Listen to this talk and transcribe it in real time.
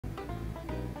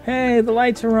Hey, the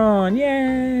lights are on.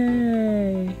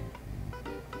 Yay!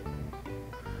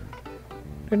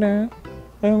 Ta-da.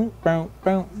 Bow, bow,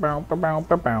 bow, bow, bow,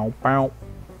 bow, bow, bow.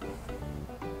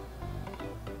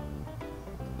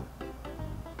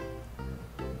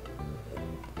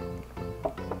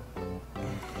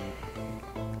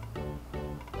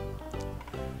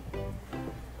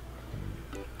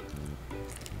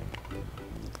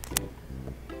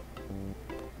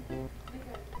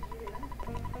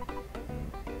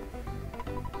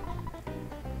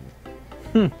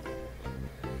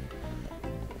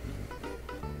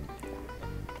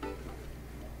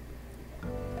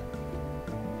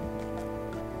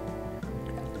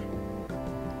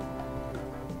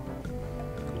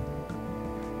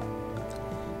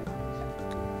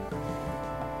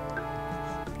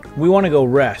 We want to go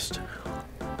rest.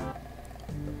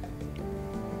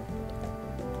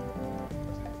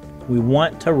 We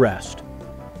want to rest.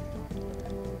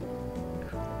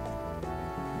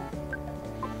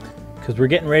 Because we're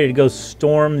getting ready to go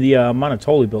storm the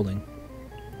Monotoli building.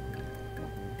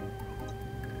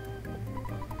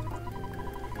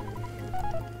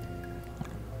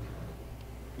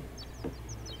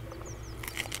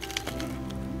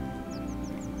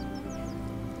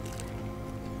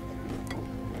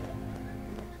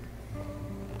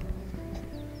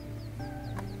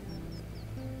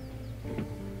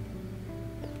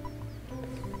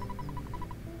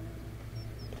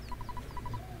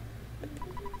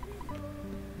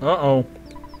 Uh-oh.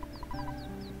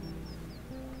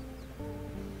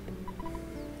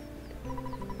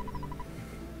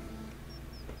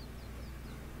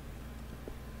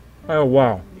 Oh,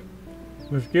 wow.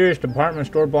 Mysterious department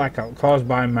store blackout caused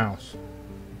by a mouse.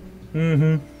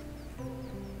 Mm-hmm.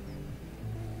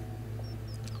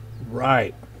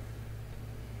 Right.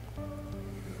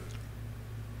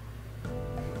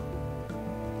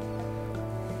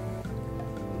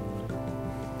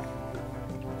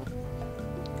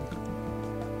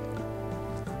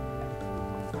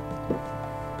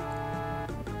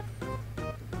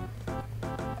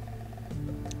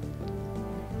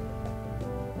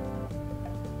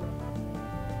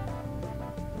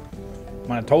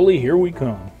 Monotoli, here we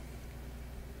come.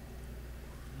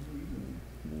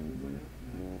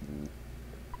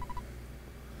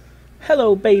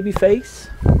 Hello, babyface.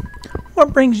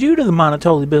 What brings you to the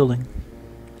Monotoli building?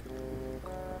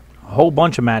 A whole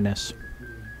bunch of madness.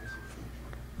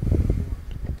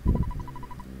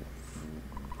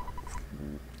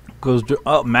 Goes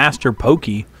Master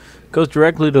Pokey goes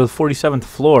directly to the 47th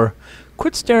floor.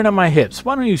 Quit staring at my hips.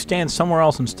 Why don't you stand somewhere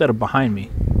else instead of behind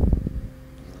me?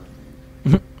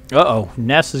 Uh-oh,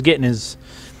 Ness is getting his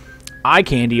eye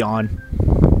candy on.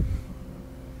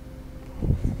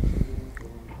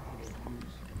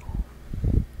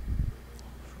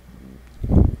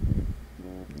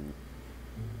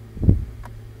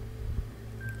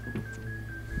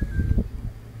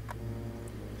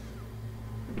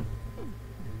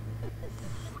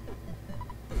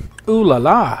 Ooh la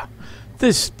la.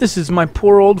 This is my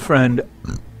poor old friend.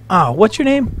 Ah, what's your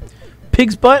name?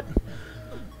 Pig's Butt?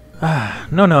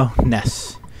 No,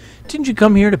 Ness. Didn't you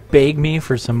come here to beg me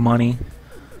for some money?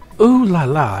 Ooh la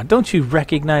la, don't you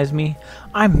recognize me?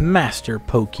 I'm Master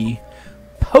Pokey.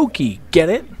 Pokey, get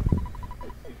it?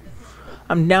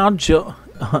 I'm now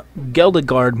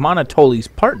Geldegard Monotoli's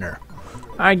partner.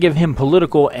 I give him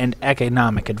political and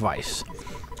economic advice.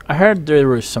 I heard there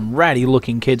were some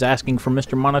ratty-looking kids asking for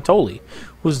Mr. Monotoli.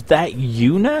 Was that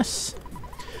you, Ness?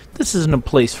 This isn't a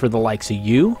place for the likes of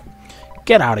you.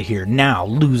 Get out of here now,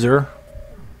 loser.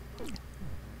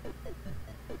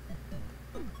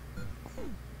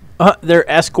 They're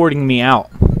escorting me out.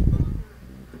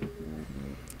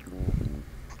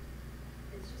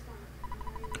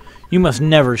 You must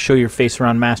never show your face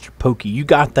around Master Pokey. You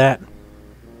got that?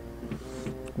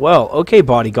 Well, okay,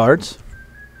 bodyguards.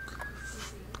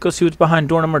 Let's go see what's behind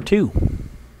door number 2.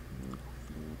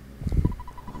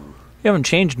 You haven't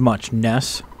changed much,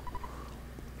 Ness.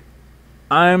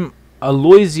 I'm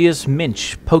Aloysius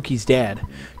Minch, Pokey's dad.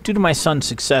 Due to my son's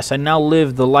success, I now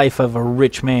live the life of a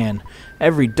rich man.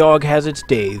 Every dog has its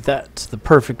day. That's the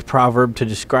perfect proverb to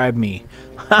describe me.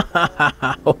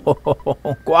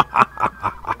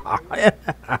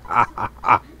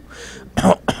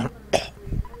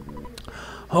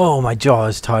 Oh, my jaw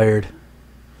is tired.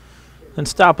 Then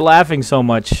stop laughing so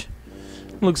much.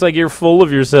 Looks like you're full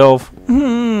of yourself.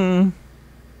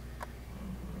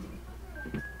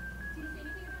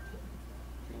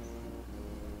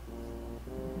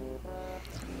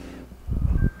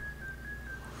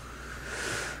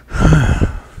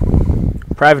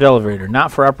 Private elevator,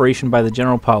 not for operation by the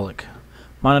general public.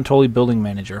 Monotoli building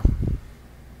manager.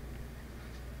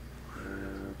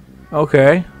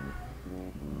 Okay.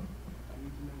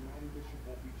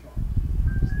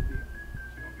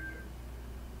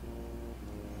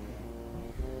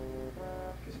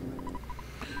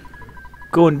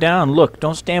 Going down. Look,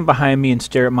 don't stand behind me and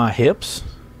stare at my hips.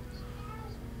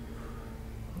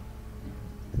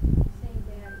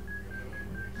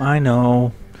 I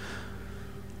know.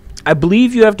 I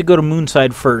believe you have to go to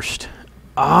Moonside first.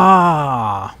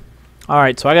 Ah.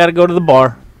 Alright, so I gotta go to the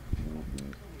bar.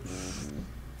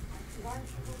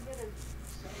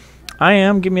 I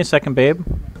am. Give me a second, babe.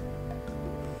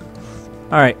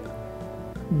 Alright.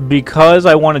 Because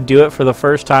I want to do it for the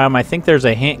first time, I think there's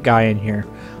a hint guy in here.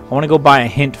 I want to go buy a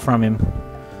hint from him.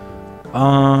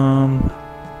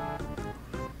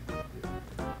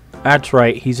 That's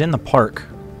right. He's in the park.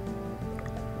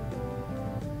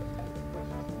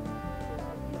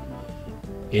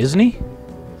 Isn't he?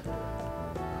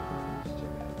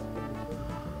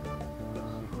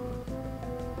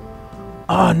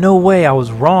 Oh, no way. I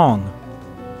was wrong.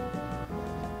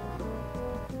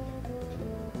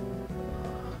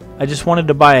 I just wanted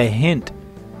to buy a hint.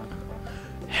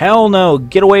 Hell no.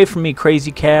 Get away from me,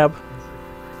 crazy cab.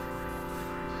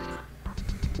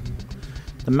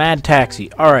 The mad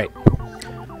taxi. Alright.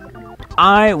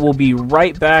 I will be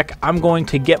right back. I'm going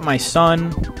to get my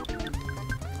son.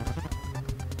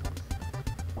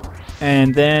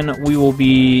 And then we will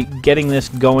be getting this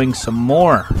going some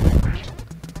more.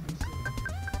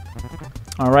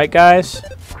 Alright, guys.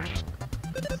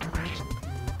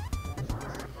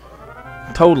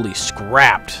 Totally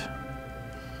scrapped.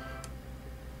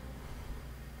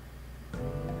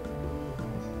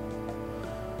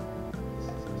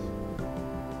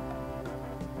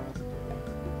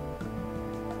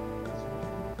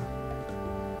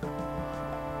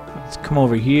 Let's come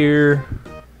over here.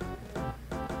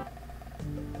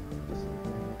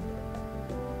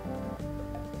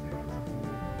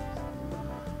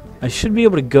 I should be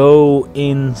able to go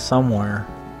in somewhere.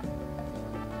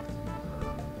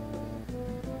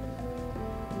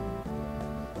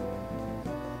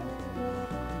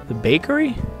 The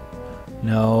bakery?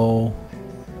 No.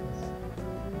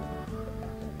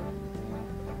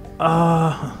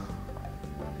 How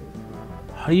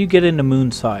do you get into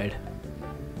Moonside?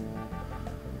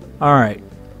 Alright.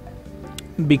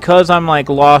 Because I'm like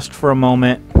lost for a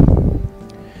moment,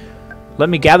 let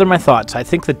me gather my thoughts. I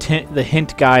think the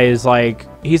hint guy is like,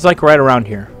 he's like right around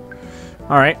here.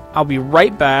 Alright, I'll be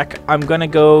right back. I'm gonna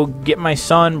go get my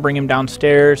son, bring him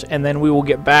downstairs, and then we will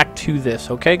get back to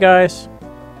this. Okay, guys?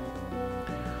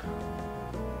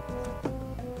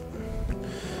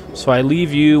 So I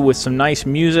leave you with some nice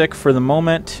music for the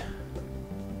moment.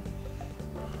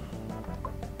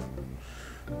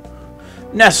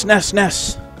 Ness, Ness,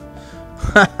 Ness.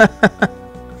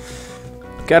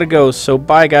 Gotta go. So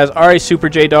bye, guys. Alright, Super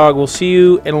J Dog. We'll see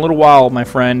you in a little while, my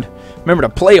friend. Remember to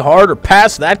play hard or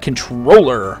pass that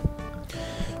controller.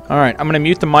 Alright, I'm gonna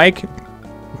mute the mic,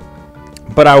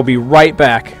 but I will be right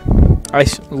back.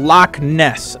 Loch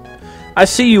Ness. I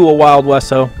see you, a Wild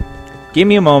Wesso. Give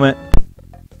me a moment.